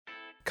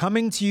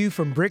Coming to you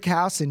from Brick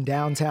House in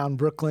downtown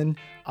Brooklyn,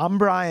 I'm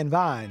Brian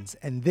Vines,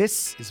 and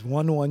this is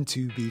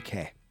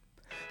 112BK.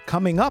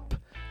 Coming up,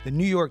 the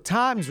New York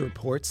Times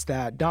reports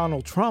that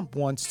Donald Trump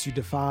wants to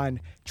define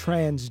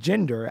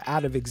transgender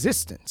out of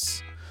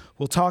existence.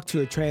 We'll talk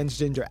to a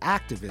transgender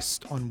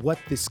activist on what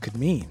this could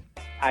mean.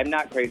 I'm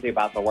not crazy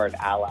about the word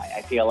ally.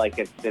 I feel like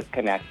it's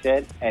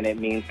disconnected and it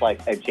means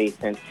like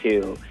adjacent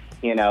to,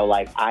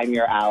 like I'm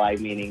your ally,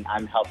 meaning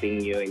I'm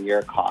helping you in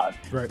your cause.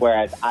 Right.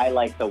 Whereas I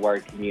like the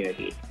word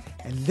community.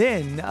 And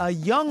then a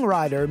young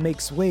writer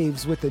makes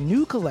waves with a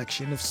new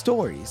collection of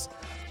stories,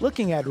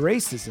 looking at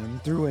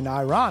racism through an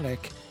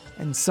ironic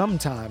and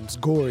sometimes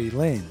gory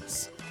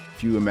lens.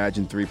 If you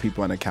imagine three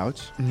people on a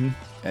couch,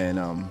 and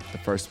the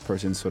first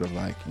person's sort of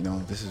like,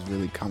 this is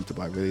really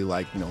comfortable. I really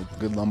like,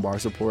 good lumbar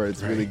support.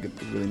 It's really good,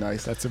 really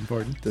nice. That's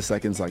important. The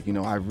second's like,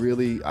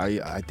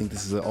 I think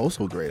this is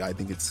also great. I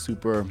think it's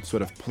super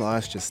sort of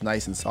plush, just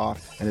nice and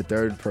soft. And the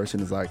third person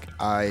is like,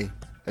 I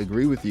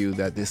agree with you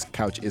that this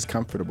couch is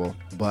comfortable,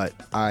 but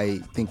I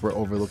think we're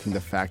overlooking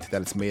the fact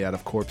that it's made out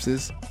of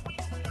corpses.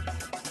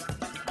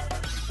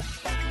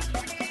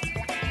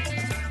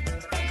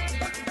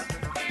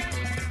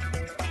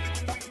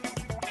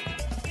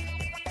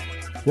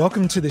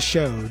 Welcome to the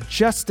show.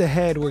 Just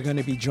ahead, we're going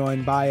to be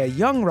joined by a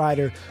young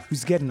writer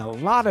who's getting a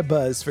lot of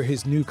buzz for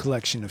his new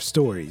collection of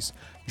stories,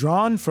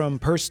 drawn from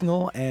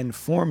personal and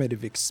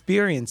formative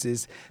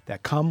experiences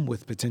that come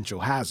with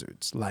potential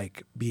hazards,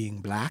 like being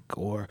Black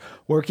or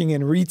working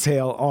in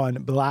retail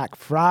on Black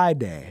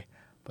Friday.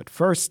 But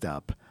first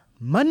up,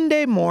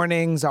 Monday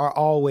mornings are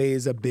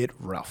always a bit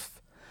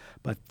rough.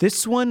 But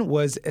this one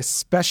was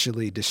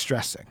especially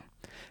distressing,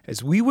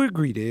 as we were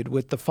greeted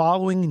with the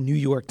following New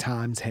York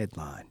Times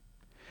headline.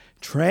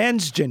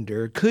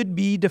 Transgender could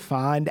be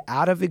defined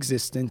out of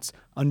existence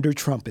under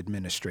Trump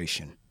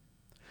administration.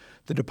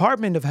 The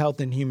Department of Health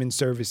and Human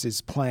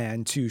Services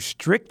plan to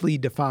strictly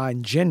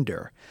define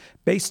gender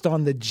based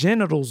on the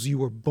genitals you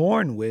were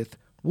born with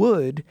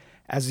would,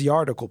 as the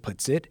article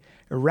puts it,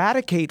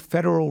 eradicate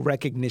federal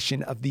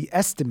recognition of the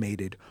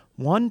estimated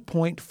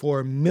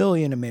 1.4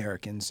 million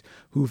Americans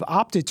who've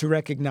opted to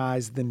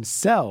recognize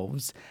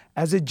themselves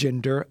as a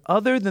gender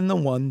other than the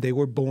one they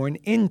were born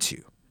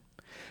into.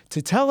 To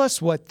tell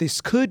us what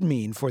this could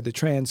mean for the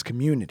trans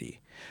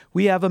community,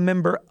 we have a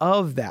member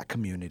of that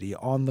community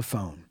on the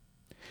phone.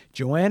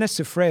 Joanna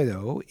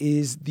Cifredo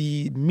is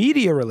the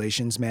media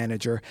relations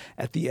manager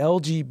at the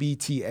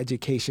LGBT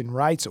education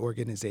rights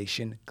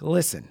organization,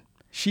 GLSEN.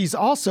 She's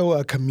also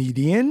a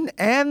comedian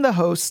and the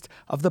host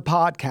of the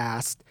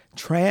podcast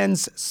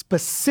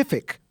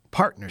Trans-Specific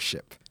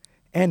Partnership,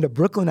 and a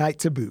Brooklynite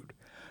to boot.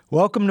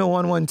 Welcome to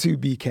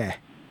 112BK.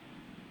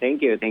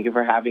 Thank you. Thank you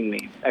for having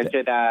me. I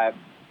should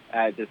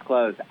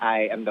disclose,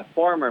 I am the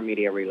former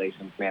media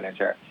relations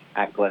manager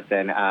at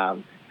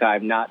GLSEN, so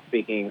I'm not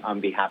speaking on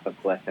behalf of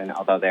GLSEN,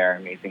 although they're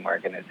an amazing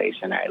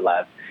organization I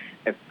love.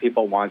 If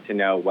people want to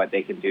know what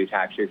they can do to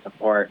actually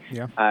support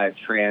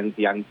trans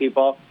young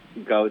people,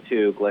 go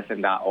to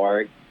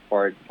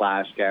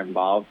glisten.org/get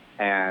involved,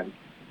 and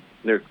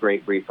there's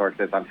great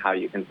resources on how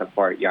you can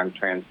support young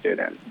trans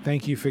students.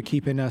 Thank you for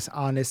keeping us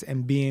honest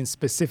and being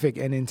specific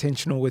and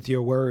intentional with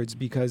your words,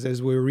 because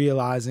as we're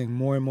realizing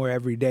more and more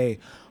every day,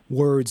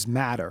 words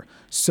matter.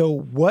 So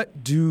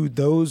what do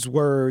those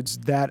words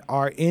that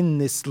are in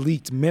this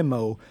leaked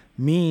memo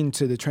mean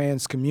to the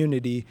trans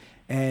community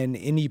and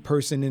any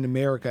person in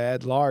America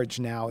at large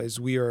now as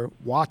we are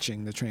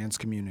watching the trans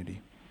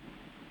community?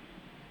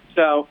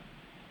 So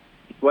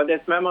what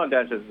this memo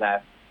does is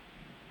that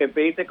it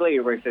basically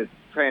erases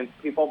trans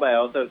people, but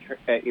also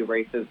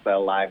erases the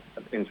lives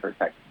of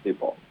intersex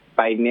people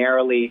by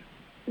narrowly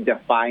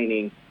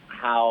defining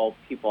how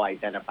people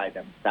identify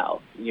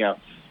themselves.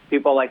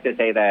 People like to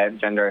say that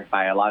gender is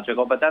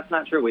biological, but that's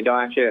not true. We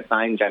don't actually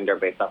assign gender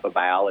based off of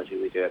biology.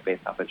 We do it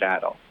based off of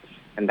genitals.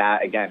 And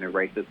that, again,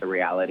 erases the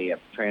reality of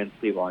trans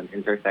people and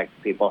intersex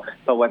people.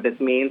 But what this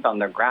means on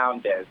the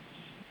ground is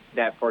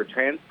that for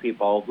trans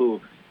people who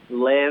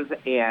live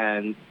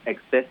and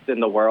exist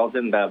in the world,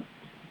 in the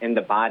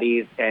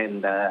bodies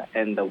and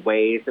the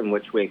ways in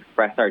which we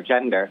express our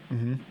gender,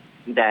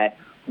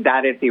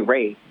 that is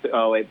erased.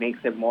 So it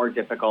makes it more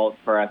difficult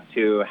for us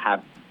to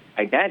have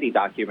identity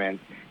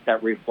documents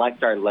that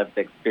reflect our lived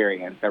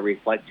experience, that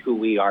reflect who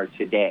we are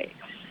today.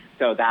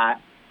 So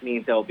that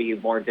means it'll be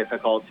more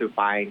difficult to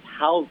find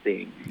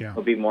housing.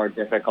 It'll be more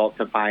difficult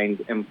to find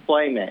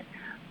employment,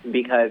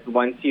 because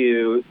once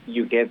you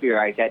give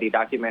your identity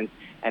documents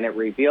and it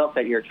reveals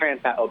that you're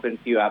trans, that opens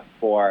you up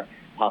for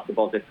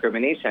possible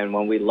discrimination.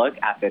 When we look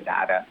at the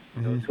data,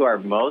 those who are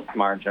most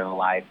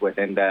marginalized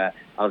within the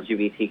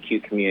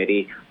LGBTQ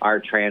community are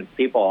trans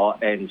people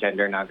and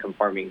gender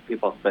nonconforming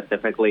people,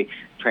 specifically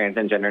trans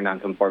and gender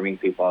nonconforming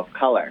people of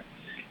color.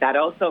 That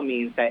also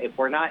means that if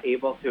we're not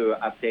able to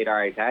update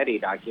our identity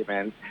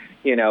documents,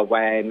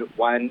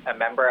 when a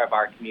member of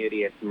our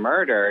community is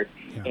murdered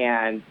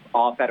and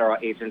all federal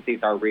agencies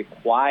are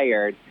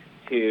required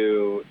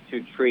to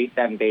treat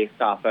them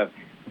based off of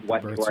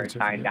what they birth were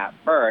certificate. assigned at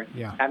birth,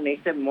 Yeah. that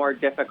makes it more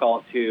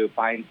difficult to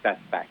find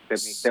suspects. It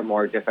makes it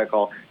more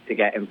difficult to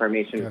get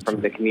information Gotcha.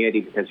 from the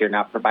community because you're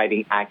not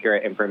providing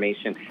accurate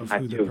information Of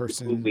as who the to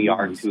person who we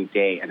are is.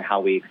 today and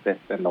how we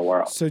exist in the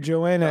world. So,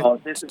 Joanna,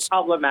 So this is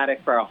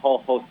problematic for a whole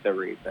host of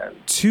reasons.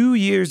 2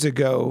 years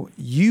ago,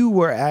 you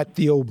were at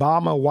the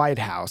Obama White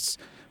House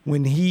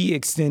when he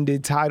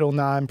extended Title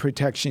IX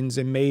protections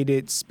and made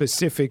it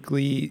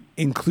specifically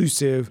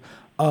inclusive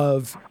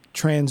of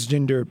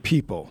transgender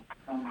people.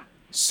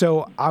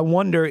 So I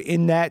wonder,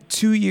 in that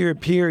 2-year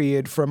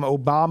period from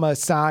Obama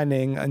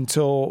signing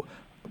until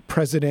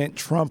President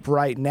Trump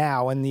right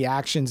now and the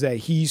actions that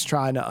he's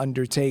trying to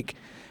undertake,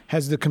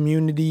 has the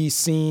community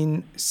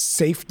seen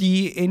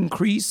safety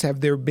increase?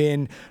 Have there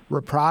been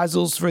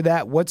reprisals for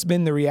that? What's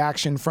been the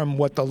reaction from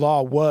what the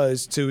law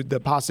was to the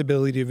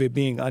possibility of it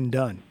being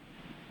undone?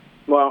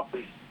 Well,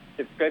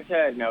 it's good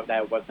to know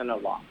that it wasn't a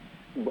law.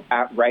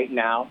 Right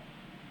now,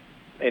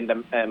 in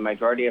the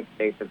majority of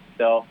states, it's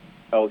still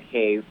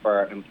okay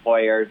for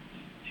employers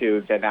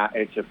to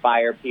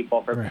fire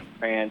people for being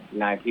trans,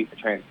 deny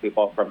trans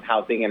people from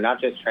housing, and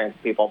not just trans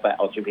people, but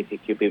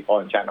LGBTQ people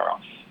in general.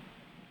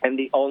 And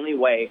the only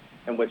way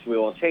in which we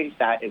will change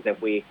that is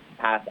if we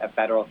pass a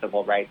federal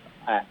civil rights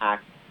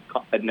act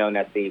known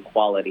as the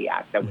Equality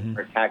Act that would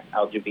protect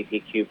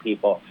LGBTQ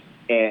people,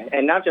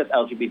 and not just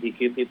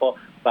LGBTQ people,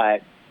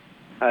 but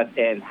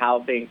in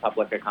housing,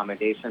 public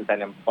accommodations,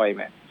 and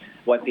employment.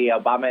 What the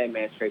Obama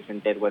administration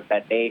did was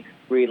that they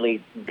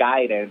released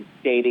guidance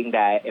stating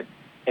that if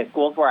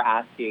schools were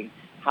asking,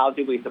 how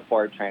do we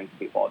support trans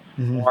people?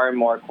 More and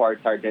more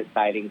courts are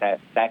deciding that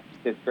that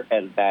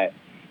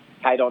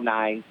Title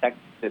IX sex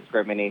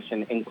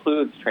discrimination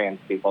includes trans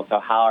people. So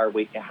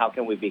how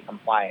can we be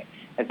compliant?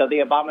 And so the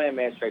Obama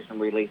administration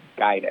released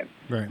guidance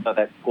so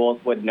that schools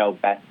would know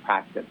best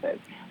practices.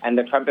 And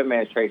the Trump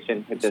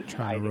administration has decided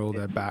trying to roll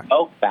that back.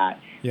 Both that,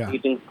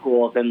 keeping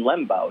schools in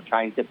limbo,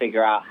 trying to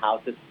figure out how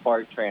to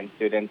support trans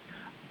students.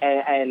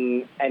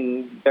 And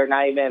they're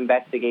not even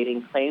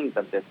investigating claims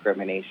of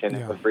discrimination.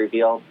 It was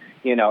revealed,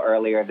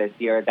 earlier this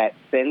year that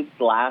since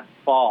last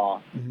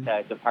fall,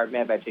 the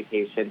Department of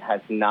Education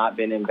has not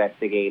been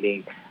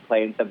investigating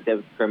claims of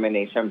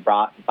discrimination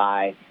brought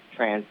by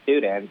trans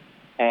students.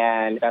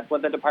 And that's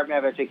what the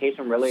Department of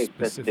Education really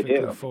exists to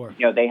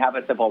do. They have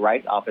a civil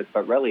rights office,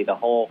 but really the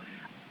whole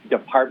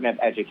Department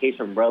of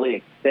Education really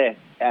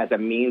exists as a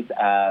means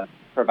of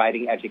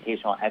providing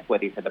educational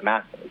equity to the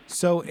masses.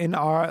 So in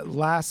our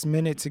last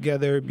minute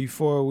together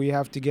before we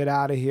have to get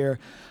out of here,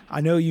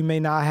 I know you may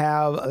not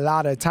have a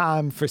lot of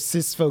time for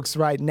cis folks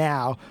right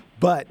now,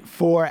 but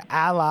for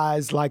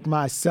allies like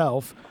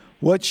myself,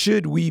 what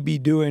should we be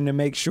doing to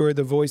make sure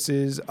the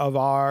voices of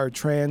our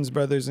trans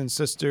brothers and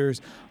sisters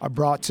are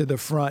brought to the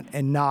front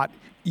and not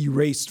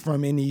erased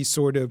from any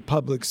sort of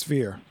public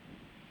sphere?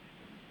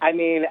 I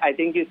mean, I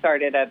think you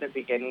started at the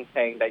beginning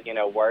saying that,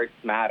 words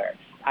matter.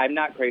 I'm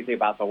not crazy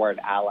about the word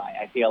ally.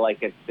 I feel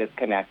like it's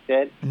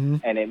disconnected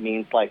and it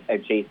means like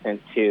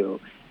adjacent to,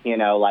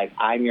 like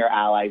I'm your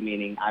ally,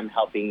 meaning I'm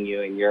helping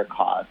you in your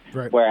cause.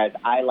 Whereas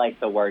I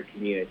like the word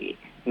community,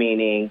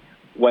 meaning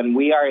when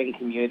we are in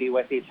community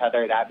with each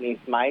other, that means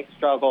my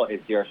struggle is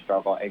your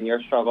struggle and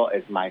your struggle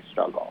is my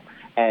struggle.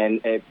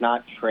 And it's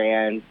not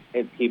trans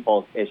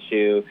people's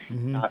issue,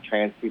 not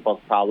trans people's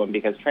problem,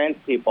 because trans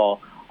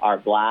people are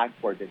Black,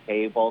 we're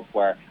disabled,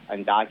 we're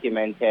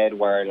undocumented,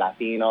 we're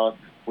Latinos,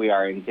 we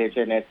are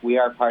indigenous, we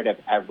are part of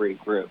every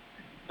group.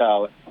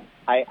 So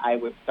I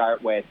would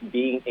start with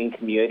being in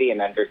community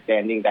and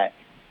understanding that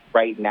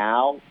right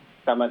now,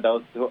 some of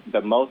those,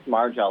 the most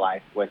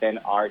marginalized within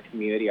our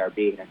community are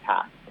being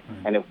attacked.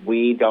 And if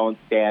we don't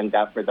stand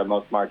up for the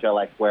most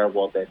marginalized, where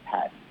will this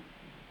head?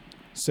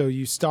 So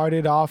you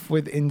started off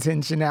with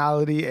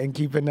intentionality and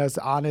keeping us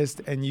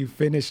honest, and you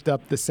finished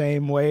up the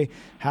same way.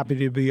 Happy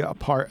to be a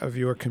part of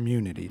your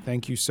community.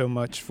 Thank you so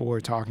much for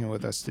talking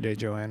with us today,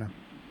 Joanna.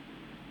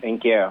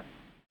 Thank you.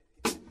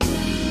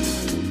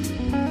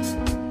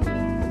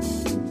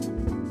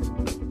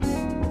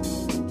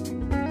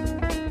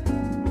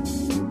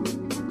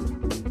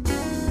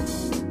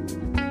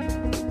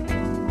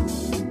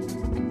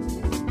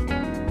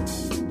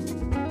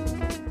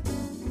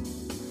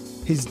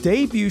 His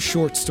debut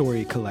short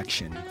story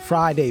collection,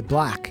 Friday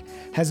Black,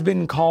 has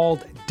been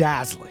called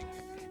dazzling,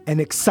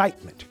 an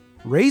excitement,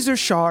 razor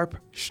sharp,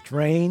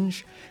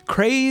 strange,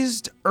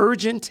 crazed,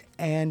 urgent,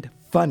 and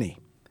funny.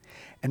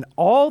 And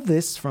all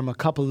this from a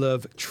couple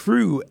of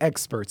true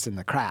experts in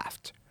the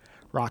craft,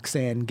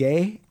 Roxane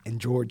Gay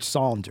and George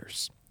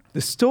Saunders.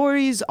 The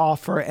stories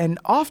offer an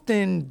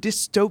often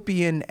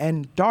dystopian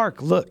and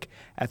dark look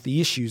at the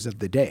issues of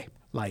the day,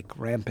 like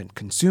rampant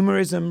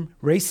consumerism,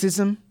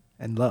 racism,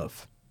 and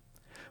love.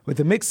 With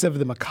a mix of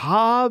the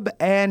macabre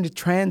and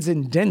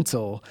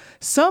transcendental,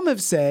 some have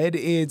said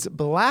it's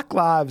Black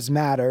Lives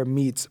Matter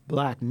meets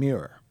Black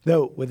Mirror,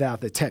 though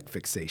without the tech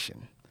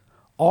fixation.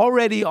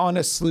 Already on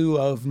a slew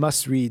of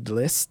must-read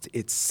lists,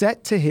 it's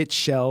set to hit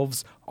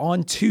shelves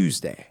on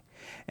Tuesday,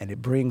 and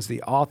it brings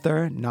the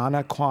author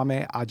Nana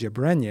Kwame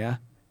Adjei-Brenyah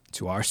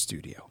to our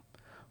studio.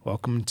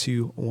 Welcome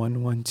to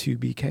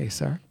 112BK,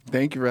 sir.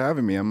 Thank you for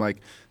having me. I'm like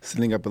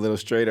sitting up a little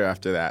straighter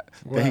after that.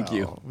 Thank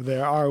you.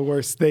 There are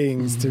worse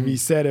things to be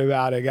said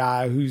about a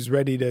guy who's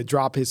ready to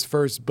drop his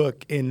first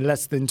book in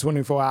less than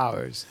 24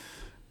 hours.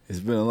 It's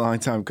been a long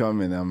time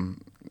coming.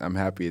 I'm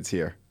happy it's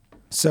here.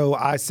 So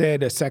I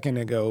said a second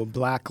ago,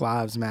 Black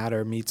Lives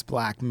Matter meets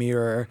Black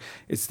Mirror.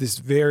 It's this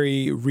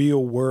very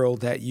real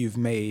world that you've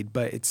made,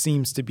 but it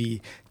seems to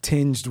be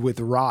tinged with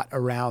rot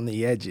around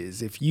the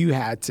edges. If you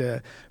had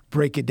to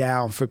break it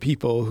down for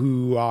people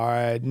who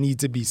need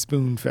to be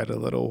spoon-fed a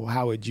little,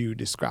 how would you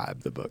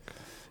describe the book?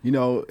 You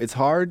know, it's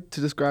hard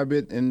to describe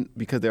it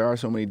because there are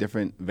so many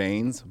different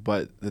veins,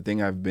 but the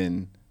thing I've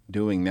been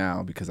doing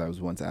now, because I was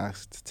once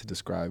asked to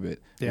describe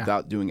it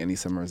without doing any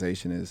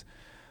summarization, is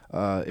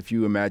if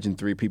you imagine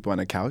three people on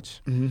a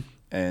couch,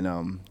 and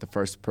the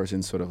first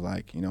person's sort of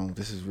like,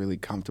 this is really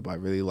comfortable. I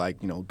really like,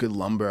 good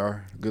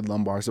lumbar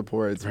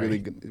support. It's really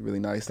good, really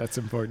nice. That's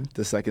important.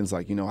 The second's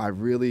like,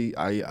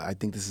 I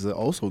think this is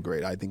also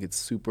great. I think it's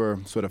super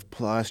sort of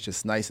plush,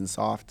 just nice and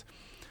soft.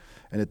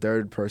 And the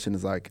third person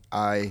is like,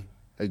 I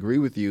agree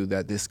with you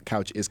that this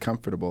couch is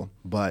comfortable,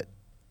 but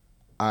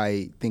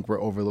I think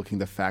we're overlooking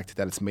the fact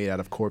that it's made out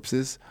of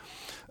corpses.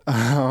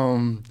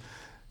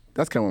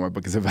 That's kind of what my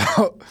book is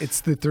about.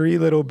 It's the Three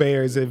Little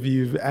Bears if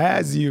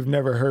you've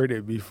never heard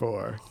it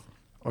before.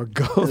 Or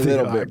Goldilocks. A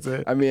little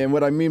bit. I mean,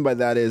 what I mean by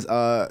that is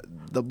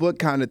the book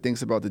kind of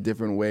thinks about the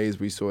different ways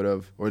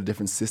or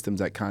different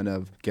systems that kind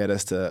of get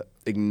us to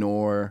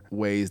ignore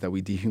ways that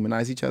we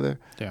dehumanize each other.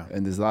 Yeah.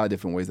 And there's a lot of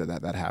different ways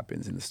that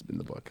happens in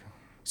the book.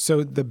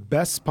 So the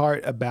best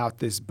part about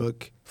this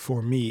book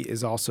for me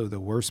is also the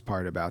worst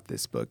part about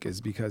this book is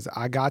because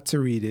I got to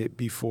read it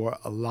before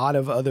a lot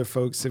of other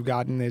folks have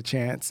gotten their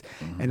chance,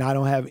 and I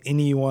don't have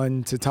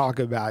anyone to talk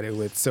about it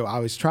with. So I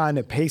was trying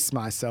to pace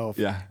myself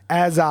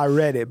as I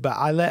read it, but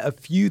I let a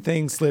few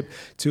things slip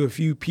to a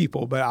few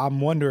people. But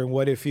I'm wondering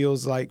what it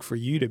feels like for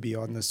you to be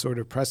on the sort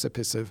of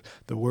precipice of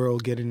the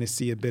world getting to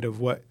see a bit of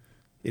what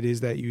it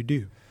is that you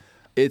do.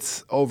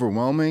 It's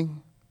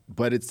overwhelming.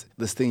 But it's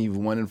this thing you've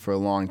wanted for a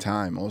long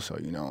time also,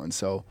 and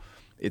so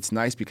it's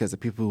nice because the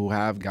people who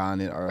have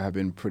gotten it have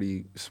been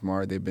pretty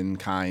smart. They've been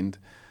kind.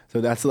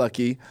 So that's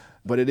lucky.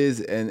 But it is,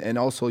 and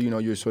also,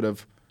 you're sort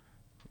of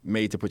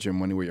made to put your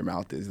money where your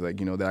mouth is. Like,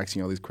 they're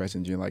asking all these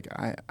questions. You're like,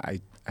 I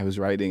was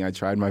writing. I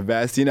tried my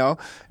best, And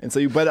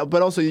so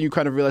but also you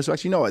kind of realize, well,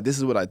 actually, you know what? This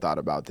is what I thought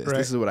about this. Right.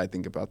 This is what I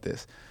think about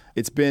this.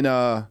 It's been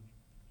a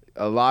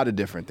lot of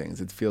different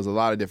things. It feels a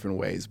lot of different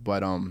ways.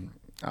 But I'm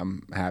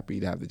happy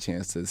to have the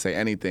chance to say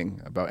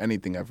anything about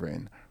anything I've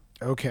written.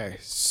 Okay,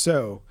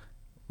 so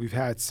we've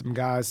had some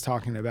guys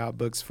talking about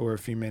books for a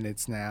few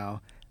minutes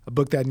now, a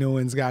book that no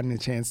one's gotten a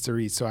chance to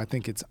read, so I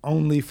think it's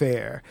only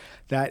fair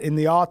that in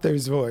the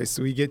author's voice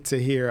we get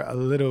to hear a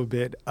little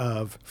bit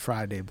of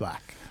Friday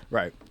Black.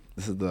 Right.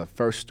 This is the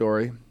first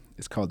story.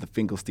 It's called The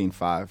Finkelstein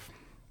Five.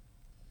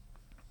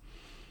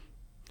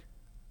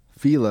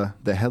 Fila,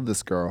 the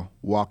headless girl,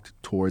 walked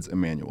towards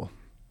Emmanuel,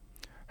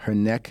 her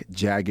neck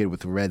jagged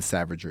with red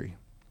savagery.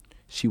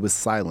 She was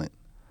silent,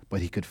 but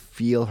he could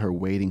feel her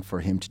waiting for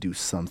him to do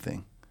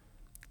something.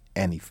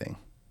 Anything.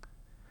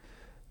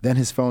 Then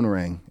his phone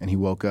rang, and he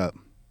woke up.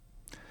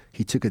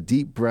 He took a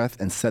deep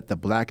breath and set the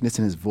blackness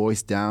in his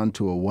voice down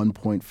to a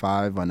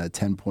 1.5 on a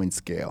 10-point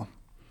scale.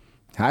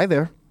 Hi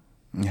there.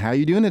 How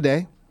you doing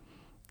today?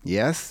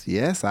 Yes,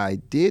 I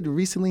did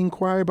recently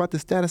inquire about the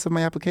status of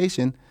my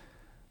application.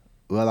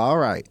 Well, all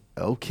right.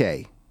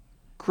 Okay.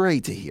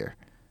 Great to hear.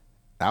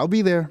 I'll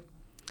be there.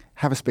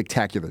 Have a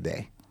spectacular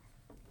day.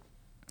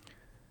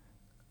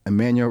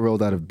 Emmanuel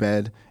rolled out of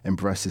bed and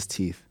brushed his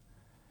teeth.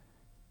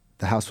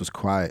 The house was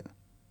quiet.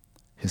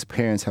 His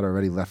parents had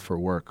already left for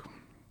work.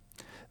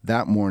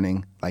 That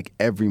morning, like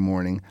every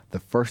morning, the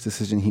first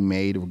decision he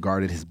made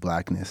regarded his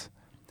blackness.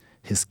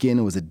 His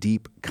skin was a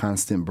deep,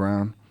 constant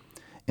brown.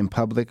 In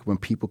public, when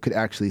people could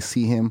actually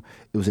see him,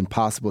 it was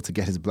impossible to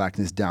get his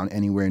blackness down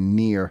anywhere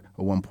near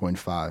a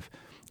 1.5.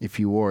 If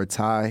he wore a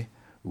tie,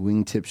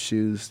 wingtip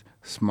shoes,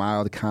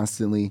 smiled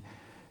constantly,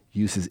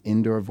 used his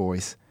indoor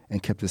voice,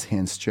 and kept his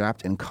hands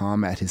strapped and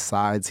calm at his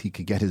sides, he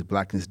could get his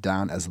blackness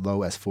down as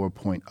low as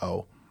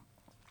 4.0.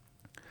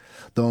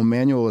 Though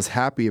Emmanuel was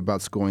happy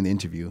about scoring the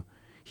interview,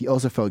 he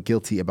also felt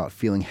guilty about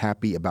feeling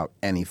happy about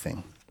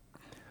anything.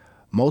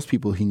 Most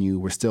people he knew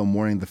were still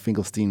mourning the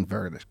Finkelstein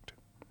verdict.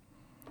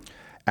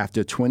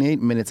 After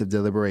 28 minutes of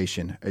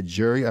deliberation, a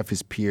jury of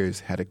his peers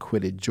had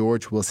acquitted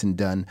George Wilson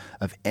Dunn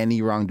of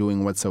any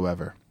wrongdoing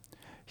whatsoever.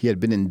 He had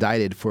been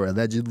indicted for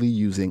allegedly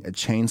using a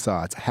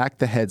chainsaw to hack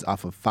the heads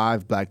off of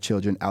 5 black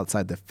children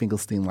outside the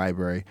Finkelstein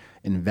Library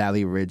in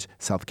Valley Ridge,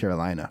 South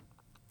Carolina.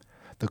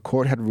 The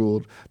court had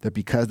ruled that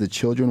because the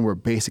children were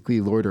basically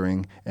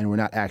loitering and were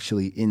not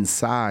actually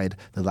inside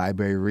the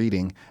library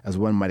reading, as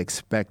one might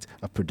expect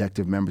of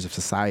productive members of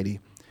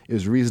society, it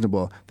was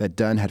reasonable that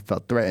Dunn had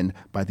felt threatened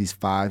by these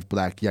 5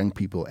 black young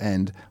people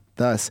and,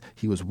 Thus,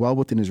 he was well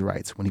within his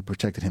rights when he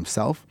protected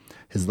himself,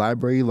 his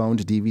library-loaned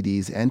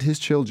DVDs, and his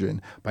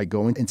children by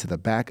going into the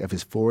back of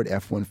his Ford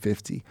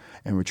F-150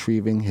 and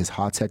retrieving his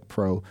Hotech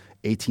Pro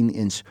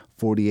 18-inch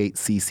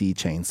 48cc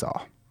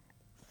chainsaw.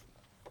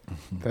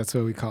 That's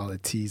what we call a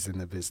tease in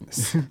the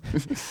business.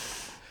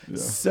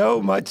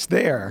 So much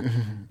there.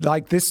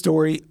 Like, this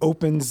story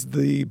opens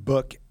the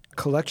book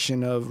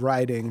collection of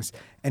writings,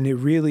 and it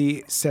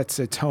really sets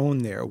a tone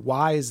there.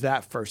 Why is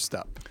that first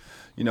up?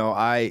 You know,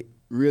 I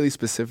really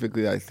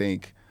specifically, I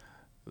think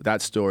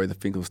that story, The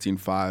Finkelstein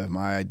Five,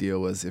 my idea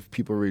was if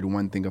people read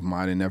one thing of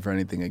mine and never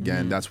anything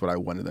again, that's what I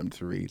wanted them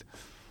to read.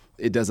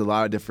 It does a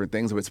lot of different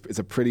things, but it's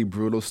a pretty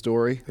brutal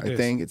story, I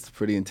think. It's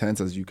pretty intense,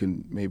 as you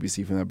can maybe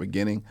see from the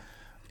beginning.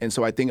 And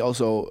so I think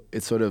also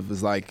it sort of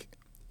is like,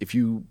 if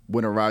you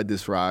want to ride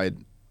this ride,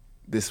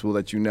 this will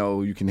let you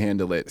know you can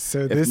handle it.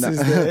 So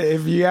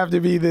if you have to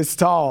be this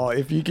tall,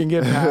 if you can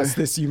get past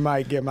this, you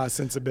might get my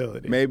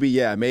sensibility. Maybe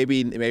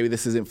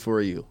this isn't for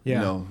you. Yeah.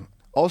 You know.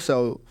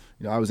 Also,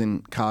 I was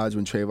in college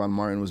when Trayvon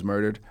Martin was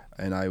murdered,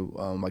 and I,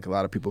 like a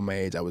lot of people my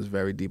age, I was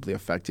very deeply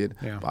affected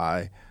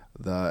by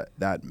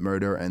that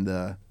murder and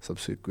the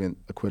subsequent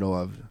acquittal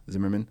of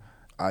Zimmerman.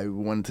 I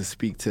wanted to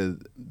speak to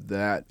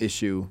that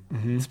issue,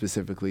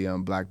 specifically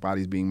black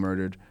bodies being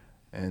murdered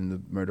and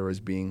the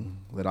murderers being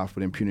let off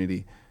with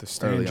impunity. The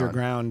stand your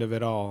ground of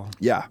it all.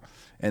 Yeah.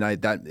 And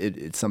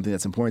it's something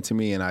that's important to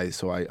me, and I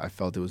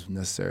felt it was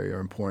necessary or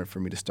important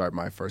for me to start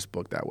my first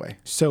book that way.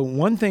 So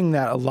one thing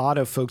that a lot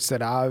of folks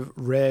that I've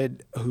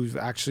read who've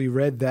actually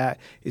read that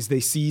is they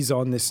seize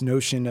on this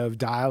notion of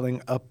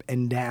dialing up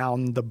and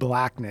down the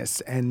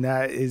blackness. And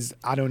that is,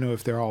 I don't know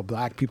if they're all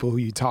black people who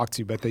you talk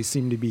to, but they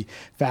seem to be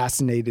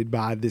fascinated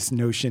by this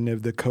notion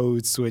of the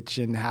code switch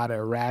and how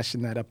to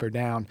ration that up or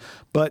down.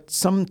 But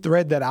some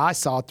thread that I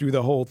saw through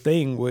the whole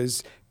thing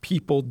was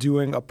people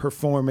doing a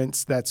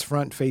performance that's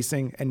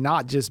front-facing and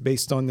not just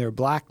based on their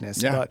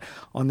blackness, but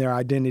on their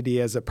identity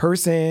as a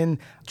person,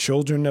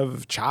 child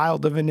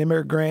of an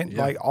immigrant,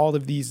 like all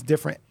of these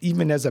different,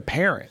 even as a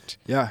parent.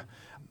 Yeah.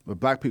 But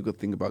black people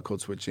think about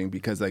code switching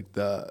because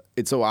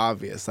it's so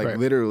obvious. Like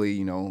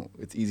literally,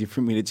 it's easy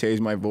for me to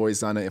change my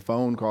voice on a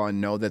phone call and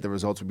know that the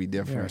results would be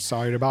different. Yeah,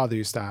 sorry to bother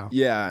you style.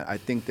 Yeah, I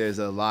think there's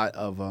a lot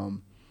of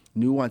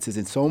nuances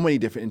in so many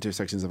different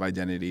intersections of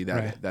identity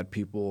that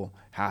people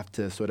have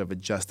to sort of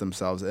adjust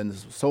themselves. And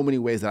there's so many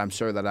ways that I'm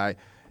sure that I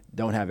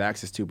don't have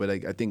access to. But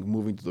I think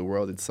moving through the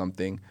world, it's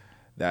something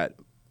that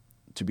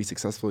to be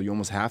successful, you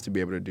almost have to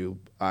be able to do.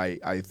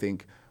 I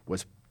think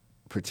what's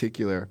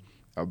particular,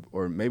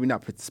 or maybe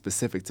not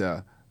specific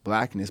to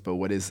blackness, but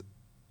what is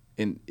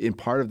in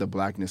part of the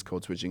blackness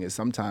code switching is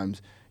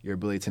sometimes your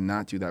ability to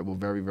not do that will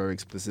very, very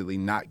explicitly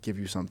not give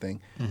you something,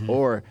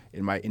 or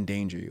it might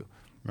endanger you.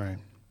 Right.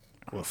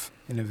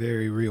 In a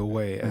very real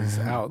way, as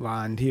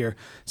outlined here.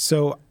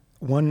 So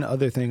one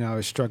other thing I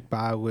was struck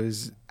by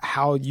was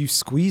how you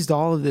squeezed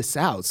all of this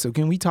out. So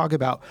can we talk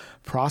about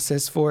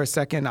process for a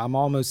second? I'm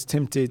almost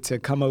tempted to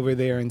come over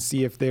there and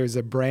see if there's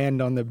a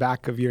brand on the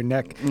back of your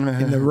neck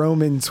in the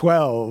Roman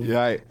 12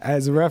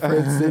 as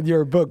referenced in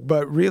your book.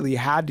 But really,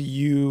 how do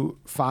you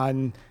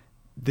find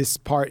this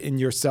part in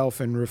yourself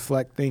and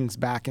reflect things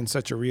back in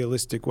such a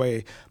realistic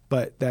way,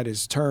 but that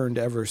is turned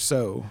ever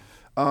so?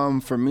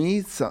 For me,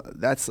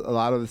 that's a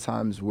lot of the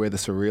times where the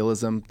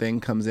surrealism thing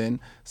comes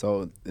in.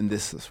 So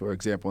for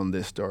example, in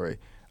this story,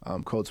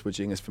 code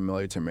switching is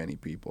familiar to many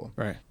people.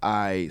 Right.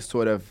 I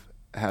sort of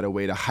had a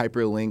way to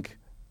hyperlink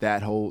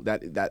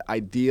that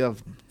idea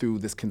through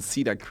this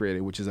conceit I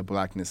created, which is a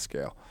blackness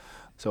scale.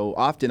 So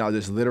often I'll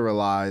just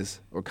literalize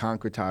or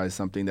concretize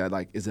something that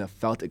is a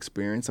felt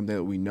experience, something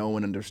that we know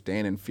and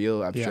understand and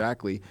feel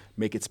abstractly,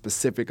 make it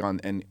specific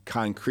and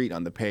concrete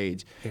on the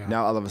page. Yeah.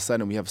 Now all of a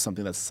sudden we have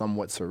something that's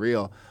somewhat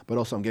surreal, but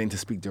also I'm getting to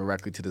speak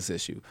directly to this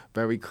issue.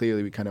 Very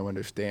clearly we kind of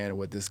understand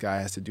what this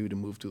guy has to do to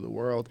move through the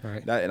world.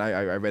 Right. And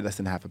I read less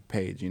than half a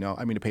page,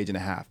 a page and a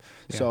half.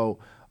 Yeah. So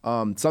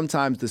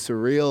sometimes the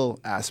surreal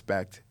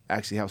aspect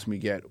actually helps me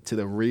get to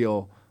the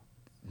real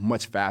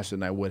much faster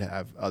than I would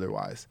have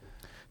otherwise.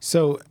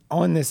 So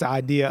on this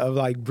idea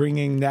of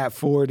bringing that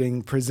forward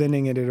and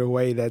presenting it in a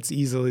way that's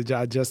easily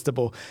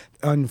digestible,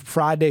 on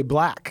Friday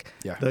Black,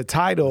 the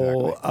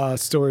title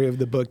story of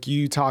the book,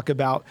 you talk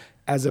about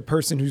as a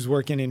person who's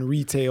working in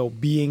retail,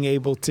 being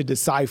able to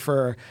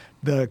decipher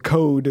the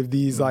code of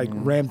these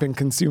rampant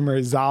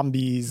consumer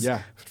zombies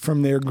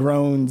from their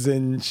groans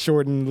in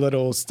shortened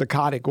little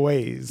staccatic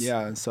ways.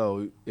 Yeah, and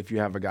so if you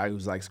have a guy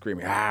who's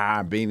screaming,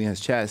 beating his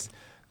chest,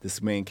 this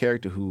main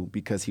character who,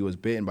 because he was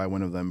bitten by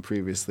one of them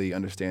previously,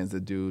 understands the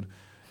dude.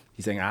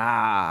 He's saying,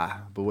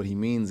 but what he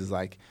means is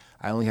I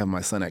only have my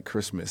son at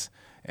Christmas,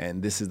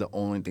 and this is the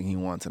only thing he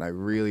wants, and I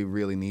really,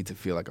 really need to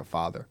feel like a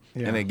father.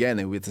 Yeah. And again,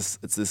 it's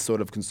this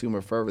sort of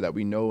consumer fervor that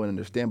we know and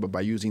understand, but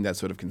by using that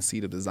sort of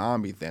conceit of the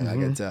zombie thing, I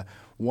get to,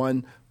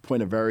 one,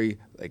 point a very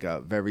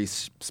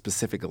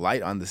specific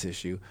light on this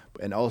issue,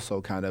 and also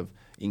kind of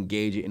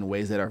engage it in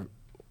ways that are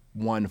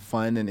one,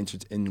 fun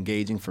and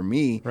engaging for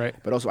me,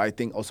 but also I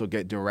think also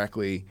get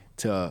directly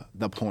to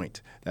the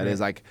point. That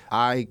is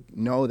I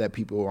know that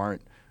people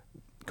aren't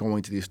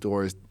going to these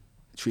stores,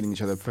 treating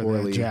each other For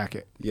poorly. that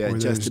jacket. Yeah, or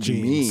just those to be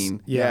jeans.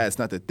 mean. Yeah, it's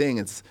not the thing.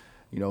 It's,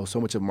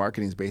 so much of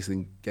marketing is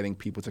basically getting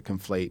people to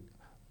conflate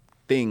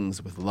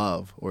things with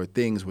love or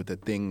things with the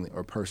thing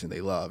or person they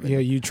love. Yeah,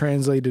 you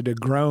translated a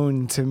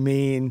groan to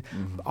mean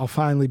I'll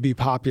finally be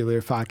popular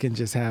if I can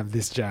just have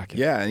this jacket.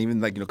 Yeah, and even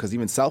because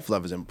even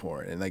self-love is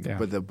important.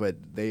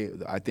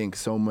 And I think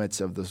so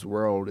much of this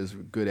world is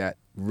good at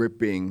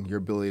ripping your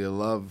ability to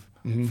love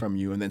from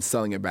you and then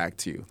selling it back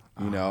to you.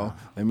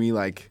 I mean,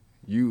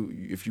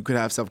 if you could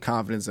have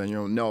self-confidence on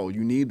your own, no,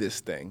 you need this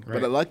thing. Right.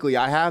 But luckily,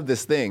 I have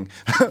this thing.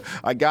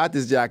 I got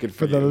this jacket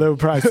For you. the low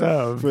price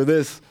of. For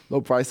this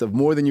low price of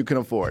more than you can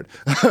afford.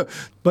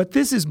 But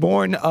this is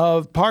born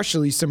of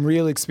partially some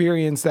real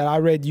experience that I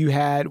read you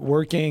had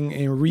working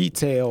in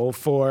retail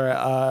for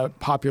a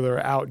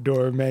popular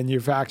outdoor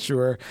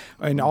manufacturer.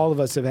 And all of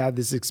us have had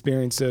this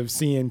experience of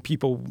seeing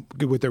people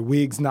with their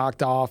wigs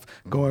knocked off,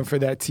 going for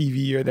that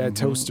TV or that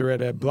toaster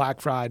at a Black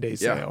Friday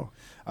sale.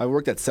 I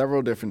worked at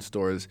several different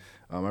stores.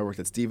 I worked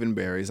at Steve &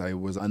 Barry's. I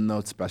was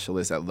unknown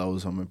specialist at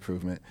Lowe's Home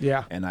Improvement.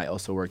 Yeah. And I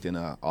also worked in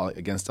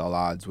Against All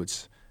Odds,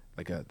 which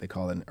they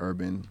call it an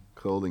urban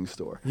clothing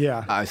store.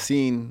 Yeah. I've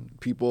seen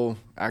people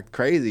act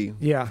crazy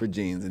Yeah. for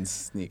jeans and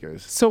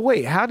sneakers. So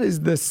wait, how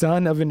does the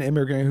son of an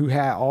immigrant who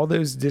had all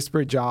those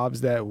disparate jobs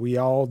that we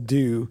all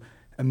do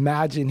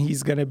imagine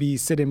he's going to be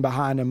sitting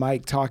behind a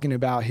mic talking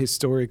about his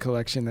story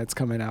collection that's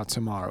coming out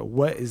tomorrow?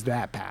 What is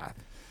that path?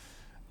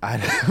 I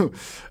don't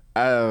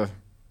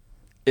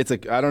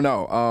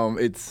know.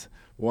 It's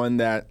one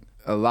that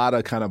a lot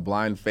of kind of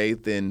blind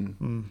faith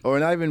in, or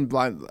not even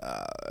blind,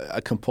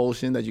 a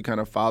compulsion that you kind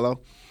of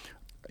follow.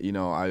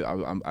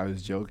 I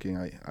was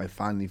joking. I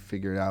finally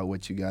figured out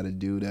what you got to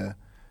do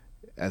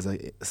as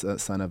a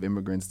son of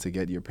immigrants, to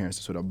get your parents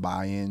to sort of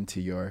buy into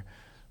your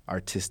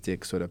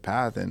artistic sort of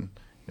path. And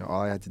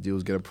all I had to do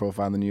was get a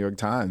profile in the New York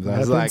Times. I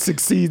was Nothing like,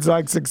 succeeds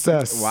like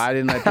success. why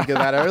didn't I think of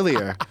that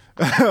earlier?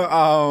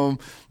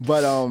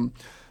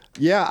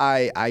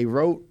 Yeah, I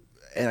wrote.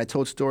 And I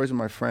told stories with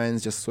my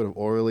friends just sort of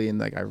orally,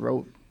 and I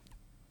wrote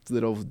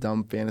little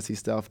dumb fantasy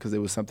stuff because it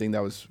was something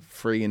that was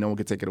free and no one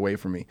could take it away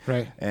from me.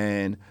 Right.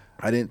 And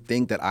I didn't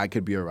think that I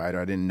could be a writer.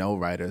 I didn't know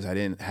writers. I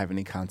didn't have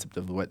any concept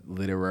of what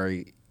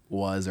literary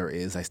was or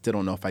is. I still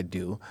don't know if I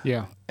do.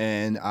 Yeah.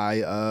 And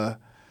I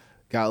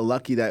got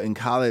lucky that in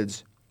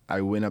college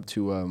I went up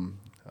to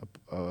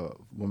a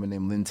woman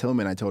named Lynn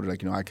Tillman. I told her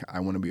I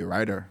want to be a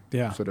writer.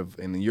 Yeah. Sort of,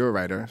 and you're a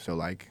writer,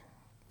 so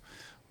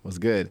was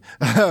good.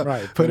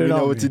 Right, put it on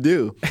know me. what to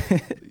do.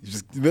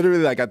 Just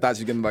literally, I thought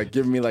she was gonna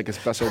give me a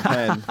special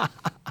pen.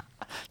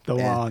 The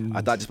wand.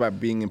 I thought just by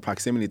being in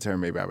proximity to her,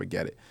 maybe I would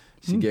get it.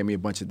 She gave me a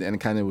bunch of, and it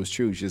kind of was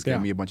true. She just gave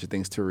me a bunch of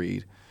things to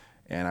read,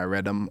 and I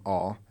read them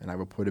all, and I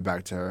reported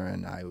back to her,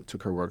 and I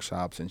took her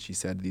workshops, and she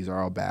said these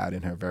are all bad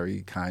in her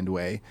very kind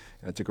way.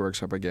 And I took her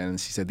workshop again, and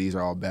she said these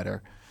are all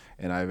better.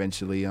 And I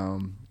eventually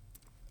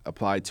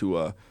applied to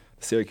a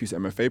Syracuse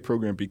MFA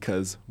program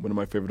because one of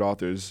my favorite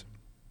authors,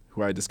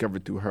 who I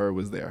discovered through her,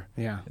 was there.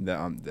 Yeah.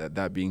 And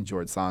that being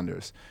George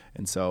Saunders.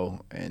 And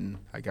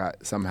I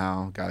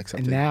somehow got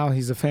accepted. And now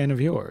he's a fan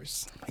of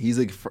yours. He's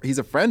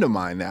a friend of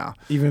mine now.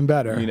 Even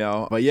better.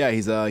 But yeah,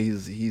 he's a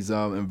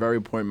very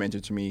important mentor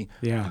to me.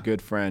 Yeah. A good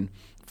friend.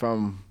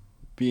 From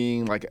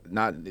being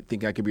not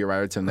thinking I could be a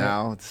writer till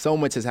now, so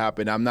much has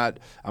happened. I'm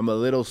a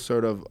little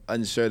sort of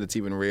unsure that's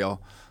even real.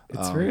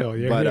 It's real.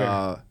 You're but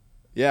here.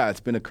 yeah,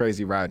 it's been a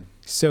crazy ride.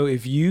 So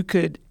if you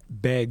could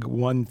beg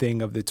one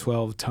thing of the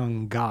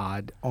 12-tongue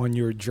God on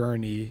your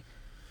journey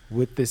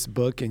with this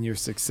book and your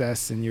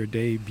success and your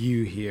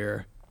debut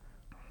here,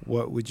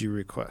 what would you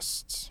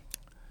request?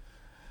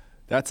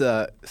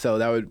 So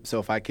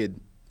if I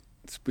could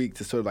speak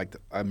to sort of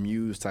a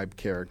muse type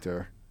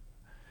character,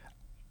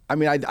 I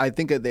mean, I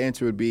think that the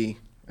answer would be,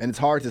 and it's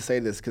hard to say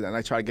this and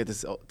I try to get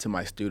this to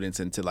my students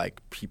and to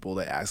people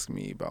that ask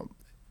me about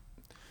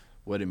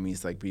what it means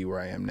to be where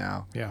I am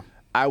now. Yeah.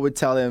 I would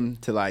tell them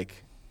to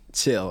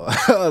chill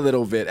a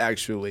little bit,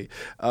 actually.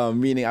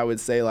 Meaning I would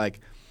say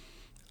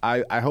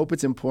I hope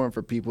it's important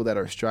for people that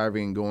are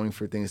striving and going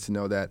for things to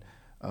know that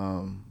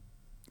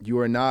you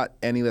are not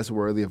any less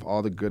worthy of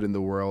all the good in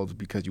the world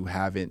because you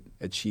haven't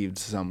achieved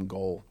some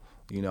goal.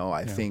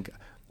 I think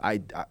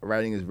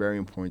writing is very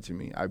important to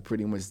me. I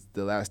pretty much,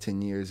 the last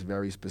 10 years,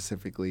 very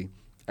specifically,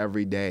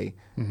 every day,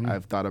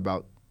 I've thought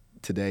about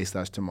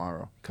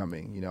today/tomorrow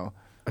coming,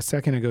 A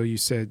second ago, you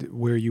said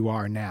where you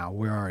are now.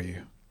 Where are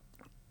you?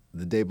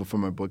 The day before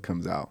my book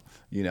comes out,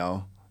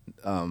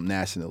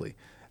 nationally,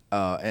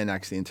 and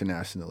actually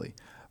internationally.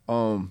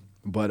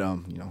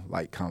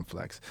 Like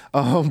Complex.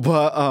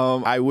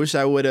 I wish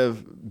I would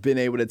have been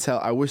able to tell.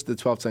 I wish the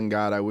 12th-ton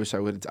God. I would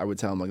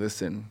tell him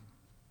listen,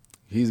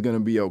 he's gonna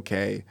be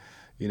okay.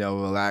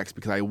 Relax,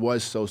 because I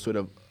was so sort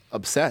of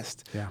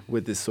obsessed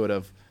with this sort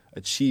of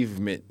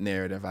achievement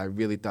narrative. I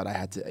really thought I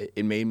had to.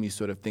 It made me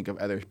sort of think of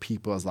other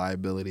people as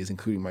liabilities,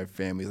 including my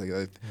family.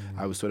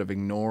 I was sort of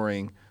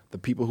ignoring the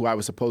people who I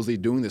was supposedly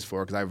doing this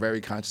for, because I very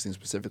consciously and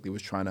specifically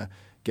was trying to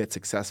get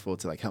successful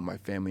to help my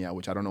family out,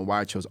 which I don't know why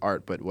I chose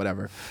art, but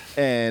whatever.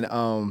 And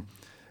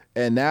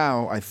And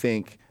now I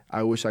think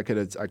I wish I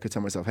could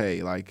tell myself,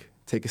 hey, like,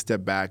 take a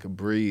step back,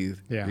 breathe.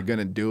 Yeah. You're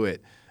gonna do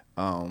it.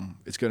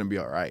 It's gonna be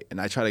all right.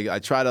 And I try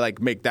to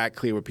like make that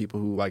clear with people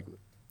who like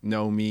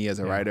know me as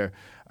a writer.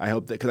 I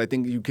hope that, because I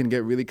think you can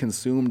get really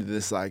consumed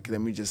this, like,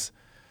 let me just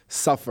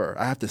suffer.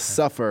 I have to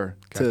suffer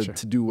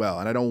to do well,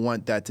 and I don't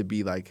want that to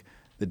be like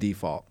the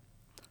default.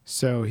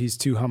 So he's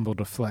too humble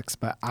to flex,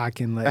 but I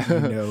can let you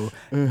know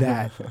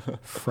that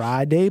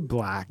Friday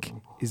Black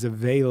is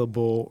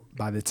available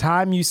by the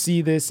time you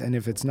see this, and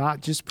if it's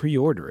not, just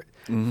pre-order it.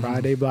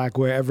 Friday Black,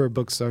 wherever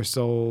books are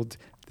sold.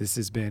 This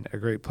has been a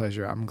great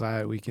pleasure. I'm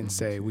glad we can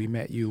say we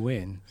met you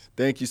in.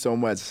 Thank you so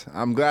much.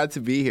 I'm glad to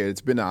be here. It's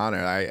been an honor.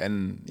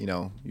 And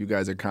you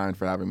guys are kind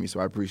for having me,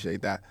 so I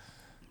appreciate that.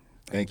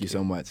 Thank you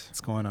so much.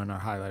 It's going on our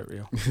highlight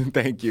reel.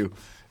 Thank you.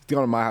 It's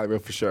going on my highlight reel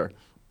for sure.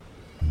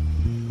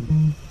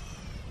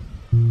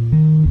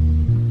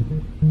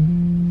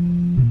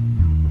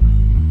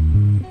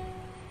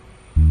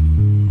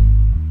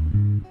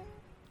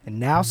 And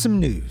now some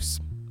news.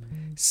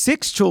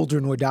 6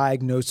 children were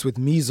diagnosed with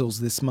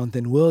measles this month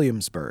in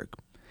Williamsburg.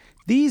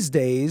 These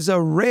days, a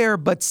rare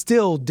but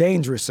still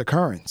dangerous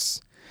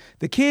occurrence.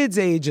 The kids,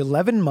 age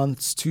 11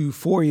 months to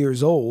 4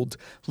 years old,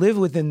 live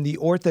within the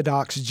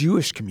Orthodox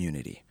Jewish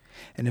community,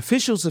 and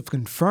officials have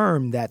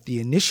confirmed that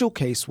the initial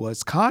case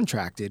was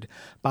contracted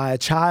by a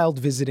child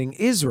visiting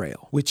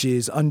Israel, which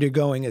is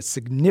undergoing a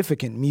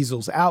significant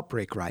measles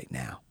outbreak right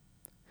now.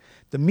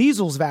 The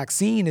measles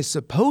vaccine is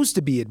supposed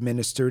to be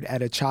administered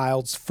at a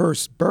child's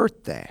first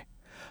birthday.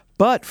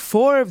 But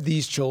 4 of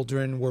these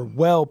children were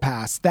well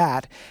past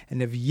that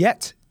and have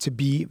yet to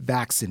be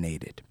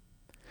vaccinated.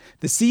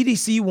 The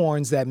CDC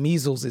warns that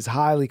measles is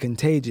highly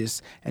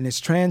contagious and is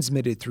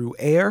transmitted through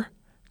air,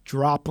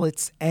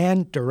 droplets,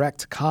 and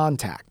direct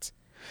contact.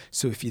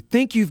 So if you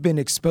think you've been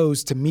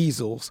exposed to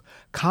measles,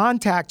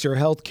 contact your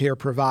healthcare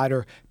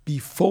provider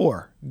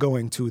before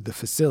going to the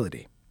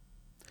facility.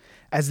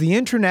 As the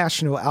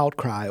international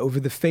outcry over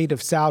the fate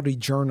of Saudi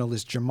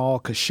journalist Jamal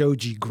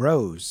Khashoggi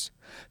grows,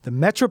 the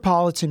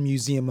Metropolitan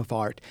Museum of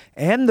Art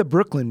and the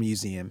Brooklyn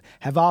Museum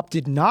have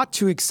opted not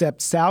to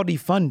accept Saudi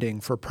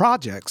funding for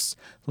projects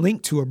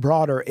linked to a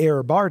broader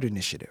Arab art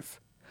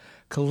initiative.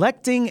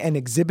 Collecting and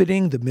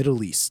Exhibiting the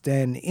Middle East,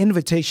 an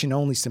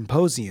invitation-only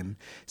symposium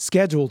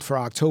scheduled for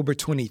October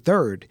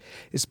 23rd,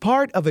 is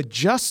part of a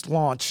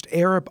just-launched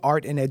Arab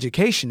Art and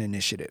Education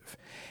initiative,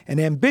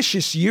 an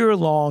ambitious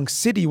year-long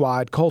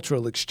citywide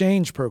cultural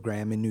exchange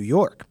program in New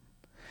York.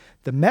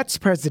 The Met's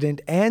president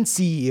and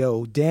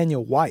CEO,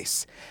 Daniel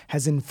Weiss,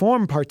 has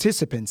informed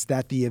participants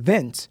that the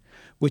event,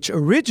 which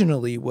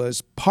originally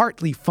was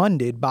partly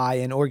funded by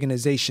an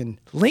organization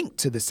linked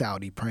to the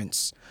Saudi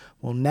prince,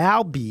 will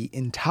now be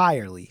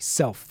entirely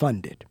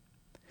self-funded.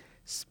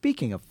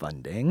 Speaking of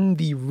funding,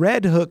 the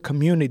Red Hook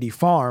Community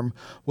Farm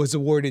was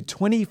awarded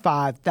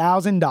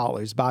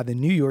 $25,000 by the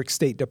New York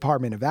State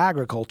Department of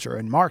Agriculture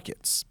and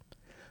Markets.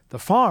 The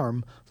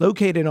farm,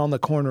 located on the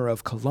corner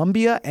of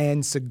Columbia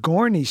and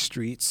Sigourney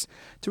Streets,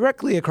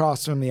 directly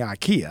across from the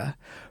IKEA,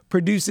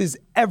 produces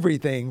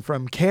everything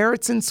from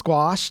carrots and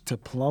squash to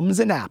plums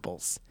and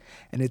apples.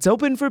 And it's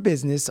open for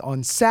business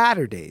on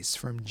Saturdays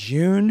from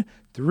June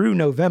through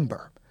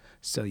November.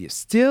 So you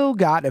still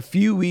got a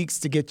few weeks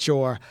to get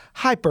your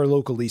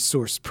hyper-locally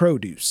sourced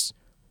produce,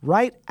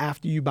 right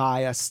after you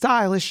buy a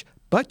stylish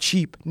but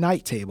cheap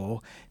night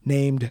table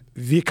named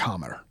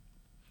Vikamer.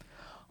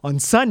 On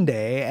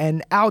Sunday,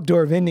 an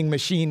outdoor vending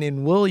machine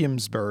in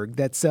Williamsburg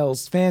that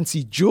sells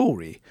fancy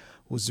jewelry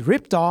was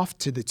ripped off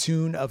to the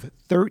tune of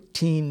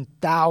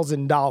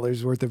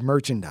 $13,000 worth of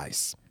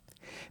merchandise.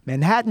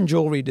 Manhattan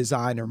jewelry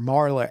designer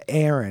Marla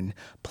Aaron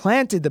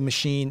planted the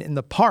machine in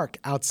the park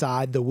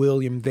outside the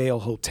William Vale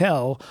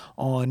Hotel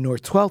on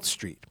North 12th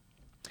Street.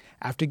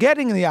 After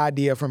getting the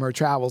idea from her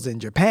travels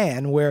in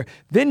Japan, where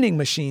vending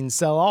machines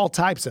sell all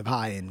types of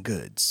high-end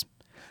goods,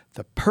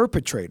 the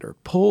perpetrator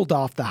pulled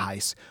off the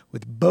heist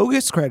with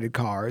bogus credit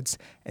cards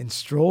and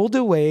strolled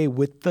away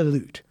with the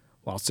loot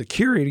while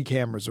security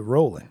cameras are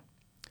rolling.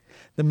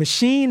 The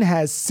machine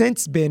has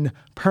since been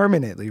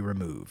permanently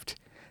removed.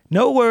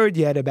 No word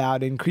yet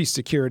about increased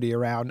security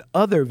around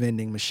other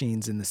vending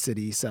machines in the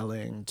city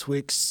selling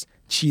Twix,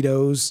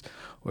 Cheetos,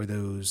 or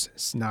those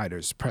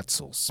Snyder's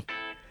pretzels.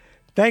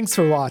 Thanks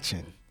for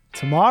watching.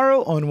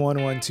 Tomorrow on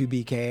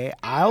 112BK,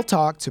 I'll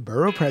talk to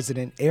Borough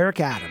President Eric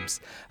Adams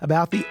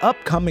about the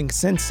upcoming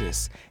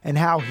census and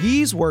how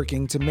he's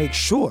working to make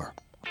sure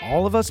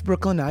all of us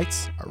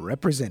Brooklynites are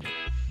represented.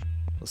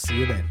 We'll see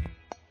you then.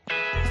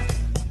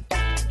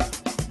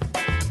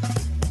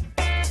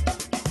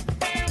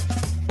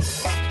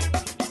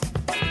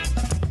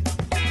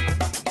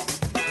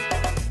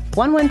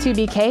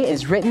 .112BK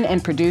is written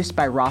and produced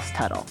by Ross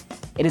Tuttle.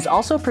 It is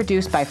also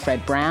produced by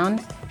Fred Brown,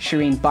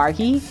 Shireen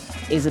Barghi,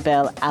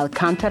 Isabel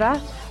Alcantara,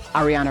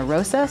 Ariana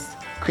Rosas,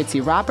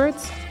 Kritzy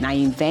Roberts,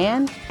 Naeem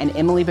Van, and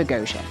Emily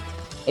Bogosian.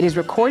 It is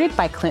recorded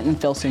by Clinton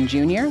Filson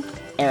Jr.,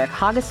 Eric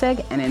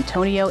Hogaseg, and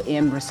Antonio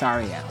M.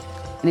 Rosario.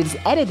 And it is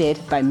edited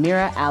by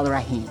Mira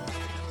Al-Rahim.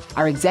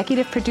 Our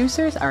executive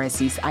producers are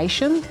Aziz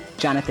Isham,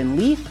 Jonathan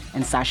Leaf,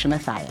 and Sasha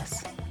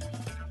Matthias.